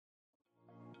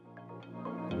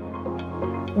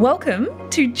Welcome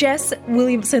to Jess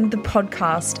Williamson, the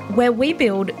podcast, where we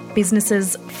build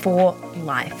businesses for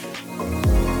life.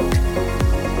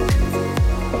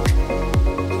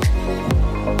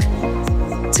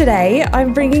 Today,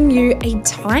 I'm bringing you a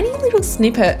tiny little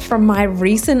snippet from my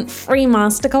recent free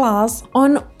masterclass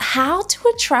on how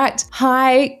to attract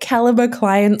high caliber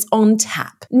clients on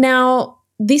tap. Now,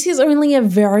 this is only a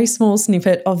very small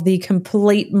snippet of the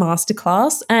complete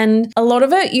masterclass, and a lot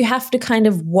of it you have to kind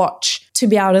of watch to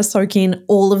be able to soak in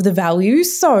all of the value.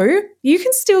 So you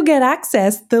can still get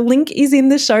access. The link is in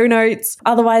the show notes.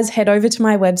 Otherwise, head over to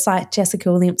my website,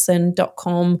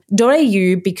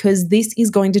 jessicawilliamson.com.au, because this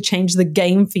is going to change the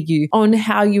game for you on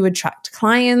how you attract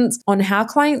clients, on how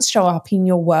clients show up in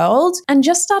your world, and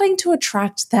just starting to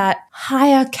attract that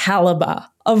higher caliber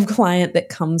of client that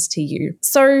comes to you.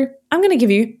 So I'm going to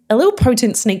give you a little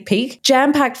potent sneak peek,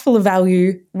 jam-packed full of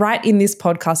value right in this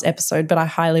podcast episode, but I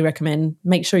highly recommend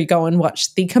make sure you go and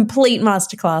watch the complete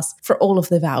masterclass for all of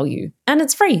the value. And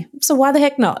it's free, so why the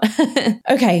heck not?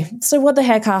 Okay, so what the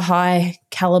heck are high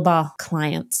caliber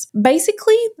clients?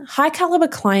 Basically, high caliber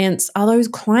clients are those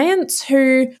clients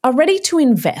who are ready to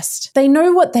invest. They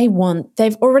know what they want.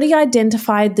 They've already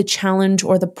identified the challenge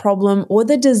or the problem or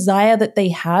the desire that they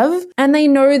have, and they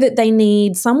know that they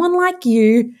need someone like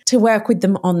you to work with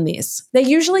them on this. They're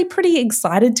usually pretty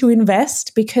excited to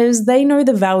invest because they know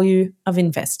the value of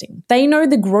investing. They know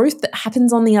the growth that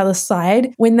happens on the other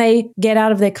side when they get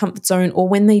out of their comfort zone or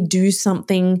when they do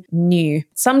something new.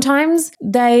 Sometimes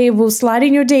they will slide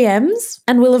in your DMs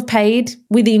and will have paid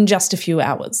within just a few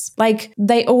hours. Like,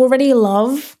 they already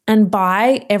love and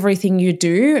buy everything you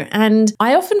do. And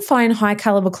I often find high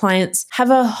caliber clients have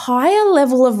a higher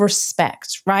level of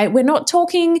respect, right? We're not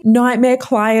talking nightmare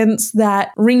clients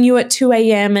that ring you at 2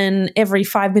 a.m. and every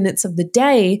 5 minutes of the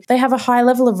day. They have a high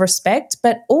level of respect,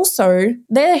 but also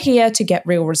they're here to get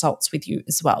real results with you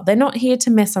as well. They're not here to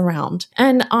mess around.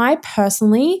 And I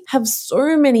personally have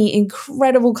so many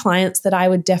incredible clients that I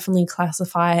would definitely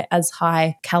classify as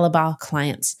high caliber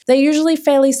clients. They're usually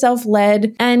fairly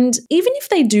self-led, and even if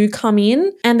they do come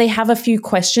in and they have a few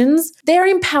questions, they're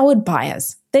empowered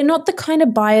buyers. They're not the kind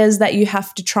of buyers that you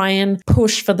have to try and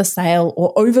push for the sale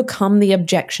or overcome the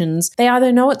objections. They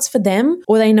either know it's for them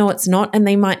or they know it's not, and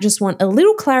they might just want a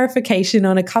little clarification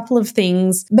on a couple of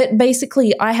things. But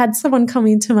basically, I had someone come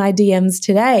into my DMs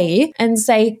today and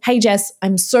say, "Hey Jess,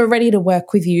 I'm so ready to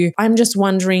work with you. I'm just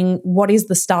wondering what is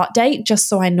the start date, just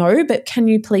so I know, but can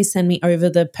you please send me over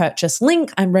the purchase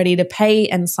link? I'm ready to pay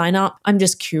and sign up. I'm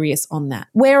just curious on that."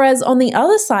 Whereas on the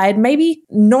other side, maybe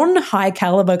non-high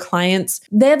caliber clients,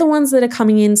 they're the ones that are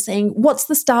coming in saying, "What's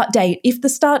the start date? If the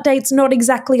start date's not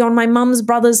exactly on my mum's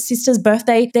brother's sister's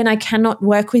birthday, then I cannot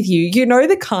work with you." You know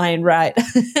the kind, right?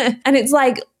 And it's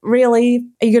like, really?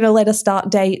 Are you going to let a start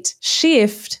date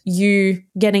shift you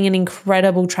getting an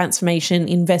incredible transformation,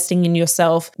 investing in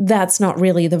yourself? That's not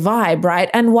really the vibe, right?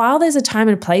 And while there's a time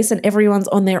and place and everyone's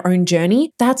on their own journey,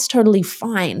 that's totally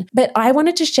fine. But I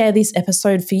wanted to share this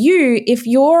episode for you if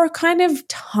you're kind of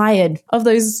tired of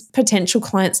those potential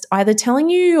clients either telling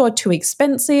you you're too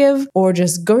expensive or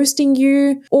just ghosting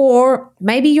you, or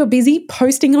maybe you're busy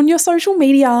posting on your social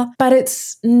media, but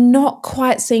it's not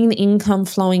quite seeing the income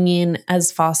flowing in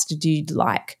as fast as you'd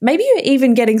like. Maybe you're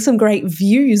even getting some great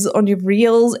views on your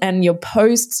reels and your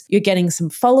posts. You're getting some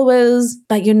followers,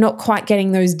 but you're not quite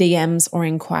getting those DMs or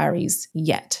inquiries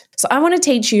yet. So I want to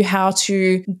teach you how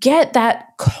to get that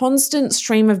constant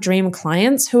stream of dream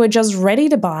clients who are just ready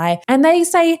to buy, and they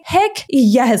say, heck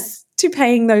yes to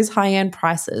paying those high-end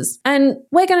prices. And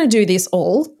we're going to do this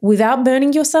all without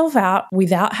burning yourself out,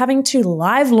 without having to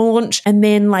live launch and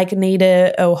then need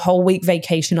a whole week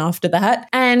vacation after that.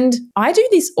 And I do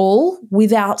this all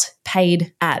without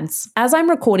paid ads. As I'm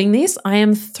recording this, I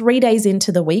am 3 days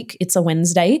into the week. It's a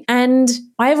Wednesday, and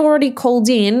I've already called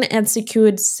in and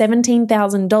secured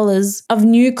 $17,000 of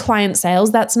new client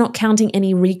sales. That's not counting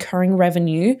any recurring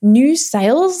revenue, new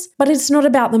sales, but it's not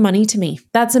about the money to me.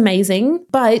 That's amazing.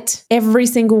 But every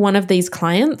single one of these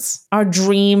clients are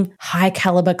dream high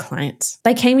caliber clients.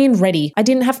 They came in ready. I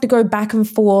didn't have to go back and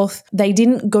forth. They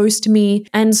didn't ghost me.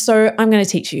 And so I'm going to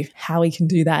teach you how we can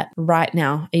do that right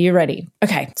now. Are you ready?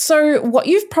 Okay. So what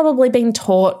you've probably been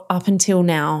taught up until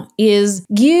now is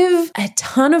give a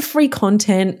ton of free content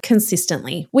content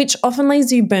consistently, which often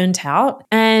leaves you burnt out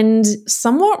and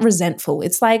somewhat resentful.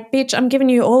 It's like, bitch, I'm giving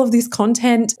you all of this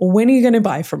content. When are you going to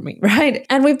buy from me, right?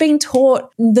 And we've been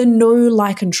taught the know,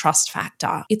 like, and trust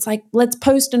factor. It's like, let's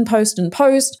post and post and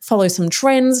post, follow some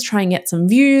trends, try and get some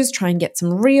views, try and get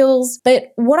some reels.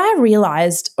 But what I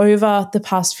realized over the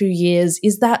past few years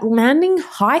is that landing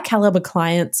high caliber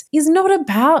clients is not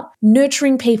about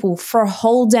nurturing people for a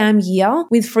whole damn year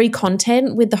with free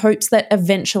content with the hopes that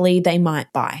eventually they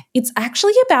might buy. It's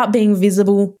actually about being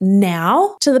visible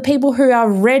now to the people who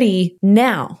are ready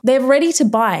now. They're ready to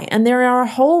buy, and there are a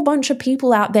whole bunch of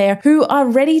people out there who are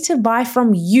ready to buy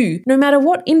from you. No matter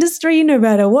what industry, no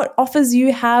matter what offers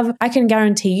you have, I can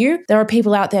guarantee you there are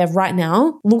people out there right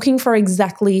now looking for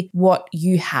exactly what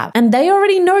you have, and they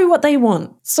already know what they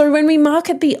want. So when we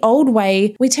market the old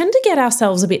way, we tend to get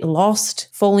ourselves a bit lost,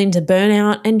 fall into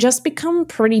burnout, and just become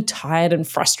pretty tired and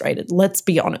frustrated, let's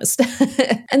be honest.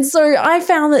 And so I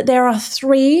found that there are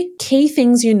 3 key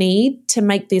things you need to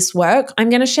make this work. I'm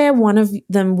going to share one of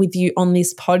them with you on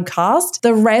this podcast.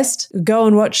 The rest, go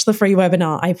and watch the free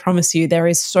webinar. I promise you, there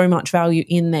is so much value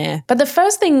in there. But the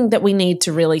first thing that we need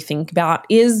to really think about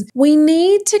is we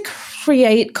need to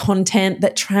create content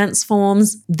that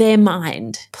transforms their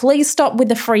mind. Please stop with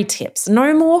the free tips.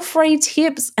 No more free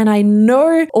tips. And I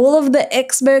know all of the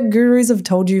expert gurus have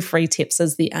told you free tips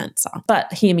as the answer,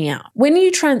 but hear me out. When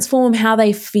you transform how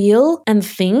they feel and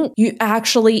think, you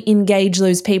actually engage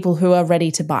those people who are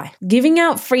ready to buy. Giving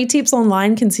out free tips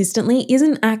online consistently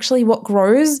isn't actually what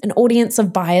grows an audience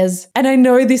of buyers. And I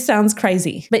know this sounds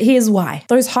crazy, but here's why.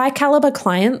 Those high caliber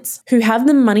clients who have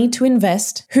the money to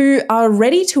invest, who are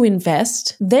ready to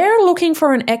invest, they're looking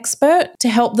for an expert to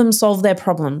help them solve their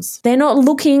problems. They're not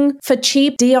looking for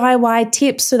cheap DIY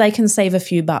tips so they can save a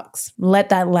few bucks. Let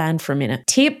that land for a minute.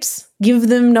 Tips give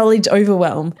them knowledge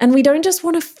overwhelm. And we don't just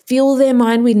want to fill their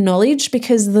mind with knowledge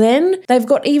because then they've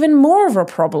got even more of a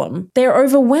problem. They're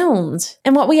overwhelmed.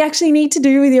 And what we actually need to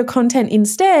do with your content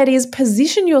instead is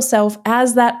position yourself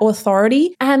as that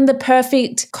authority and the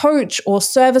perfect coach or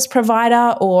service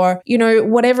provider or,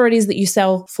 whatever it is that you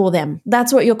sell for them.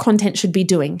 That's what your content should be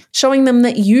doing. Showing them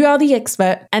that you are the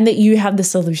expert and that you have the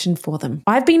solution for them.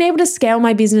 I've been able to scale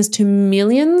my business to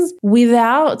millions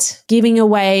without giving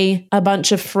away a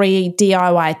bunch of free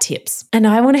DIY tips. And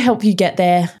I want to help you get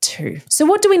there too. So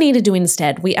what do we need to do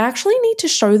instead? We actually need to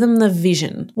show them the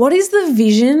vision. What is the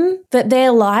vision that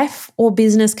their life or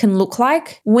business can look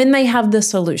like when they have the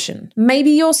solution?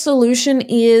 Maybe your solution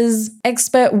is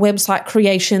expert website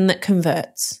creation that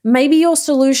converts. Maybe your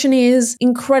solution is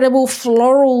incredible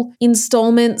floral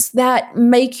installments that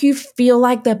make you feel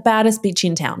like the baddest bitch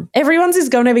in town. Everyone's is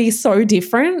going to be so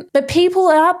different, but people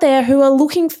out there who are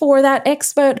looking for that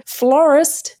expert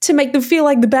florist to make them feel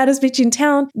like the baddest bitch in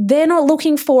town, they're not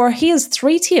looking for, here's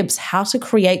 3 tips how to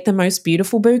create the most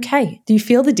beautiful bouquet. Do you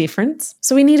feel the difference?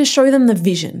 So we need to show them the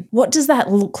vision. What does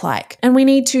that look like? And we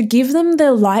need to give them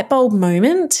the light bulb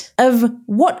moment of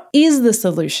what is the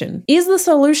solution? Is the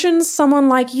solution someone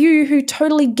like you who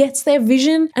totally gets their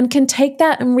vision and can take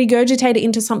that and regurgitate it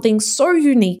into something so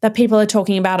unique that people are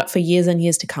talking about it for years and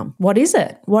years to come? What is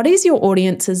it? What is your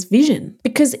audience's vision?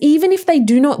 Because even if they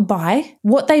do not buy,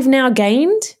 what they've now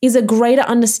gained is a greater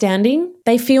understanding.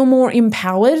 They feel more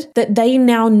empowered that they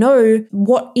now know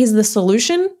what is the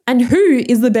solution and who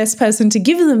is the best person to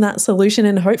give them that solution.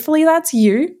 And hopefully that's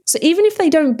you. So even if they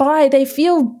don't buy, they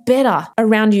feel better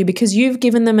around you because you've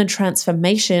given them a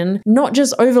transformation, not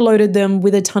just overloaded them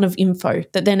with a ton of info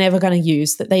that they're never going to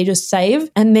use, that they just save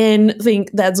and then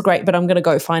think that's great, but I'm going to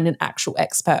go find an actual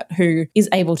expert who is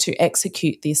able to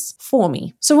execute this for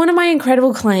me. So one of my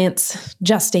incredible clients,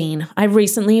 Justine, I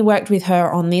recently worked with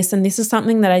her on this, and this is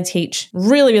something that I teach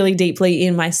really, really deeply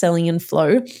in my Selling and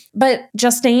Flow. But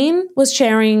Justine was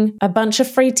sharing a bunch of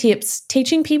free tips,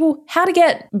 teaching people how to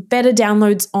get better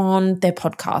downloads on their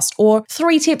podcast, or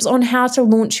 3 tips on how to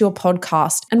launch your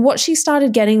podcast. And what she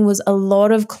started getting was a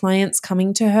lot of clients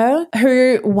coming to her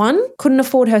who, 1, couldn't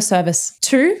afford her service,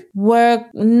 2, were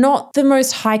not the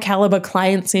most high caliber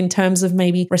clients in terms of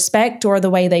maybe respect or the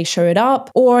way they showed up,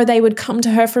 or they would come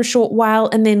to her for a short while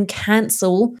and then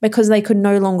cancel because they could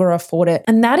no longer afford it.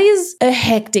 And that is a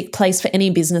hectic place for any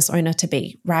business owner to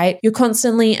be, right? You're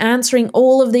constantly answering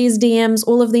all all of these DMs,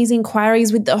 all of these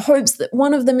inquiries with the hopes that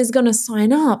one of them is going to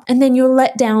sign up. And then you're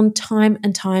let down time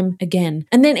and time again.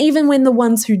 And then even when the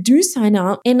ones who do sign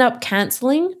up end up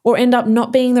canceling or end up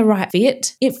not being the right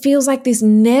fit, it feels like this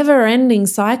never ending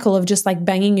cycle of just like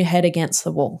banging your head against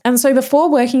the wall. And so before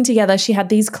working together, she had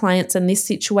these clients in this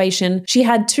situation. She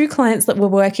had 2 clients that were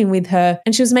working with her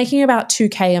and she was making about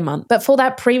 $2,000 a month. But for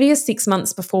that previous 6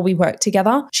 months before we worked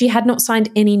together, she had not signed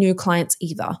any new clients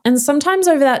either. And sometimes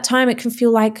over that time, it can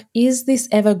feel like, is this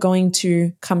ever going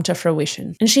to come to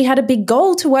fruition? And she had a big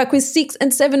goal to work with 6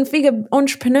 and 7 figure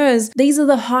entrepreneurs. These are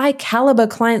the high caliber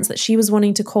clients that she was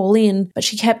wanting to call in, but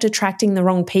she kept attracting the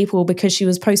wrong people because she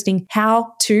was posting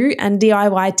how to and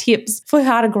DIY tips for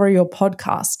how to grow your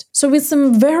podcast. So with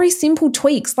some very simple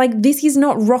tweaks, like this is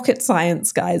not rocket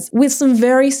science, guys, with some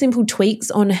very simple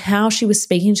tweaks on how she was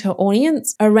speaking to her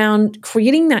audience around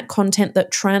creating that content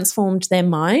that transformed their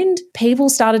mind, people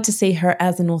started to see her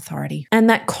as an authority. And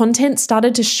that content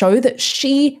started to show that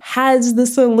she has the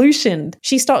solution.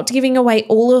 She stopped giving away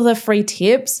all of the free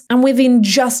tips, and within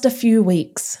just a few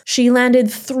weeks, she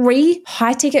landed 3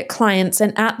 high-ticket clients,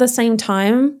 and at the same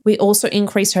time, we also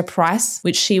increased her price,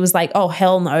 which she was like, oh,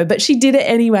 hell no, but she did it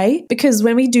anyway, because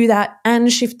when we do that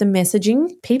and shift the messaging,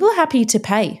 people are happy to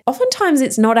pay. Oftentimes,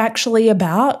 it's not actually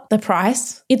about the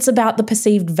price, it's about the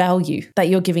perceived value that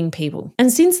you're giving people.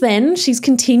 And since then, she's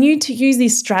continued to use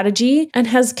this strategy and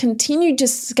has continued to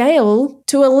scale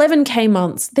to 11K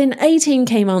months, then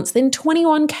 18K months, then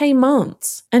 21K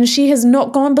months. And she has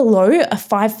not gone below a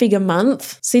 5-figure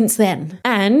month since then.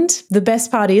 And the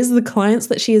best part is the clients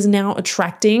that she is now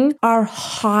attracting are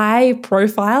high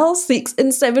profile 6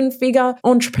 and 7-figure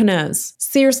entrepreneurs.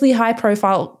 Seriously high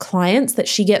profile clients that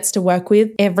she gets to work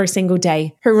with every single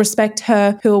day, who respect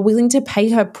her, who are willing to pay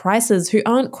her prices, who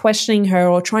aren't questioning her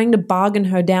or trying to bargain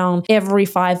her down every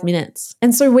 5 minutes.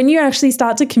 And so when you actually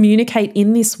start to communicate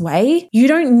in this way, you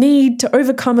don't need to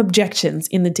overcome objections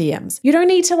in the DMs. You don't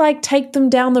need to like take them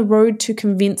down the road to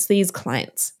convince these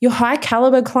clients. Your high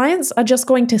caliber clients are just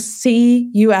going to see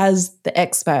you as the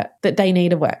expert that they need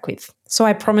to work with. So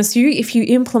I promise you, if you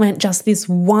implement just this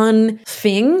one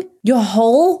thing, your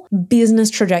whole business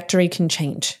trajectory can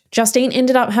change. Justine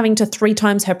ended up having to 3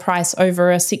 times her price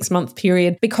over a 6-month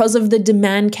period because of the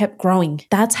demand kept growing.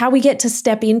 That's how we get to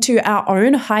step into our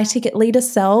own high ticket leader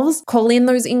selves, call in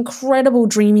those incredible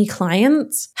dreamy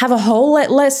clients, have a whole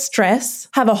lot less stress,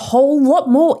 have a whole lot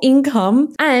more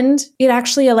income, and it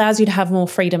actually allows you to have more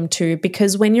freedom too,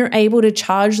 because when you're able to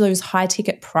charge those high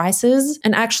ticket prices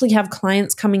and actually have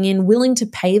clients coming in willing to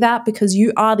pay that because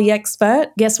you are the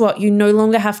expert, guess what? You no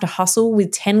longer have to hustle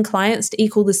with 10 clients to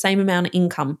equal the same amount of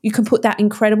income. You can put that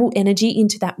incredible energy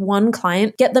into that one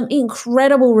client, get them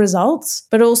incredible results,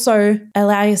 but also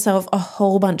allow yourself a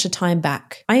whole bunch of time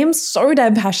back. I am so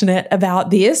damn passionate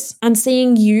about this and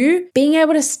seeing you being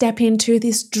able to step into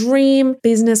this dream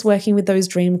business working with those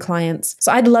dream clients.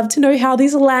 So I'd love to know how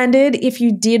this landed. If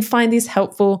you did find this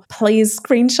helpful, please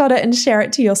screenshot it and share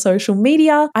it to your social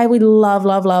media. I would love,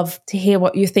 love, love to hear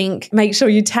what you think. Make sure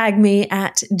you tag me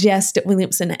at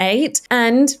Jess.Williamson8.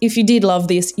 And if you did love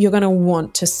this, you're going to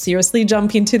want to seriously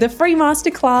jump into the free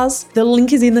masterclass. The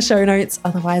link is in the show notes.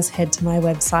 Otherwise, head to my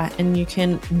website and you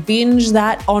can binge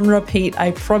that on repeat.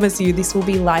 I promise you, this will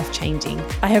be life-changing.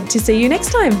 I hope to see you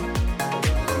next time.